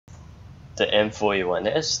The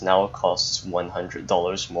M4A1S now costs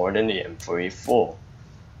 $100 more than the M4A4.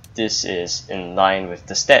 This is in line with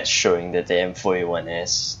the stats showing that the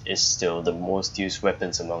M4A1S is still the most used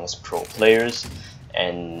weapons amongst pro players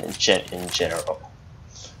and in general.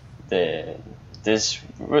 This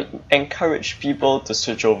would encourage people to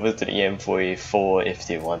switch over to the M4A4 if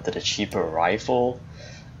they wanted a cheaper rifle,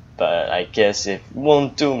 but I guess it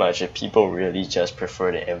won't do much if people really just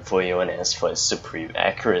prefer the M4A1S for its supreme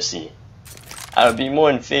accuracy. I would be more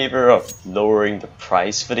in favor of lowering the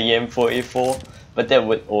price for the M4A4, but that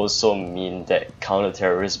would also mean that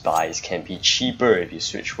counter-terrorist buys can be cheaper if you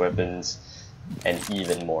switch weapons, and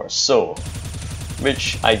even more so,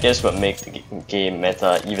 which I guess would make the game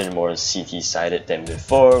meta even more CT-sided than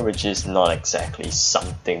before, which is not exactly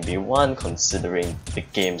something we want considering the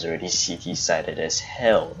game's already CT-sided as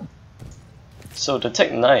hell. So the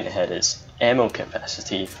Tech 9 had its ammo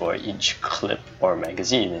capacity for each clip or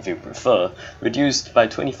magazine, if you prefer, reduced by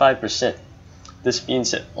 25%. This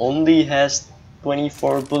means it only has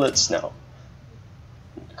 24 bullets now,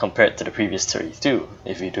 compared to the previous 32,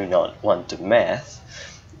 if you do not want to math.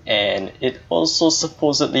 And it also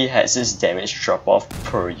supposedly has its damage drop-off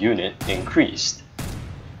per unit increased.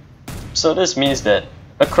 So this means that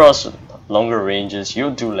across longer ranges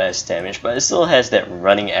you'll do less damage, but it still has that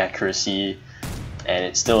running accuracy, and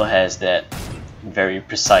it still has that very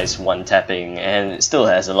precise one-tapping, and it still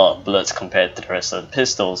has a lot of bullets compared to the rest of the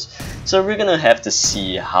pistols. So we're gonna have to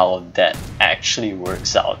see how that actually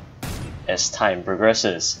works out as time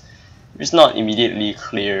progresses. It's not immediately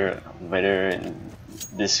clear whether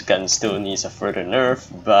this gun still needs a further nerf,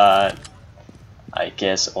 but I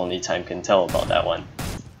guess only time can tell about that one.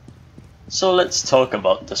 So let's talk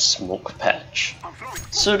about the smoke patch.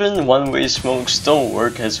 Certain one-way smokes don't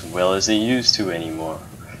work as well as they used to anymore.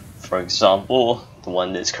 For example, the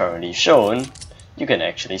one that's currently shown, you can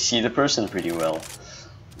actually see the person pretty well.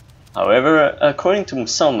 However, according to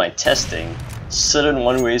some of my testing, certain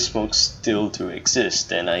one-way smokes still do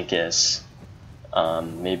exist, and I guess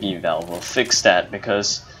maybe Valve will fix that,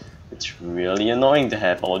 because it's really annoying to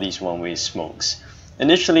have all these one-way smokes.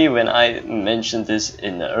 Initially, when I mentioned this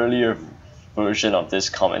in the earlier version of this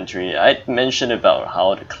commentary, I mentioned about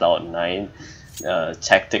how the Cloud9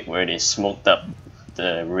 tactic where they smoked up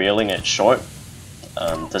the railing at short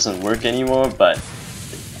doesn't work anymore, but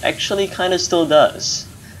it actually kind of still does.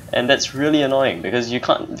 And that's really annoying because you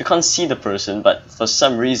can't see the person, but for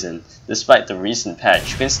some reason, despite the recent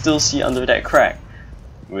patch, you can still see under that crack,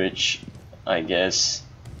 which I guess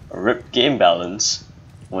rip game balance.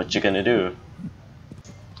 What you gonna do?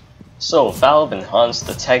 So Valve enhanced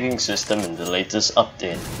the tagging system in the latest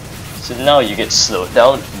update, so now you get slowed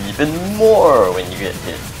down even more when you get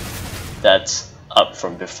hit. That's up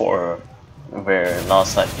from before, where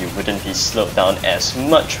last time you wouldn't be slowed down as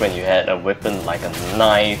much when you had a weapon like a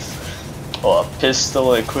knife or a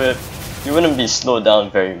pistol equipped. You wouldn't be slowed down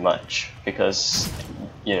very much because,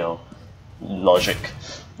 you know, logic.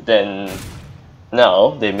 Then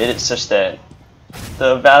now they made it such that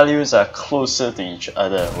the values are closer to each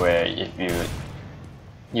other, where if you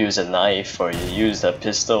use a knife or you use a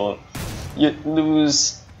pistol, you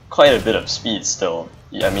lose quite a bit of speed still.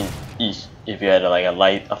 I mean, if you had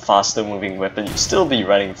a faster moving weapon, you'd still be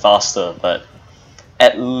running faster, but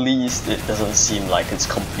at least it doesn't seem like it's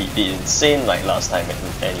completely insane like last time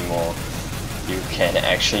anymore. You can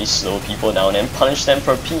actually slow people down and punish them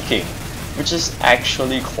for peeking, which is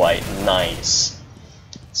actually quite nice.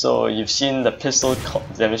 So you've seen the pistol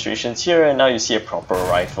demonstrations here, and now you see a proper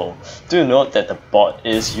rifle. Do note that the bot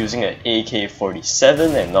is using an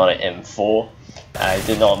AK-47 and not an M4. I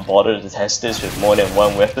did not bother to test this with more than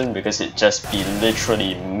one weapon because it'd just be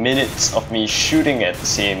literally minutes of me shooting at the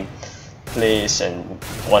same place and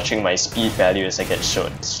watching my speed value as I get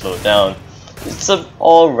slowed down. It's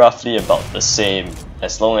all roughly about the same.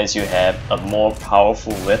 As long as you have a more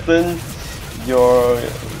powerful weapon, your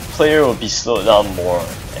player will be slowed down more,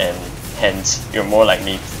 and hence you're more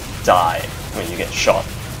likely to die when you get shot.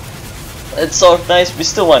 It's sort of nice. We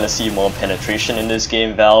still want to see more penetration in this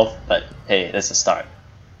game, Valve, but hey, that's a start.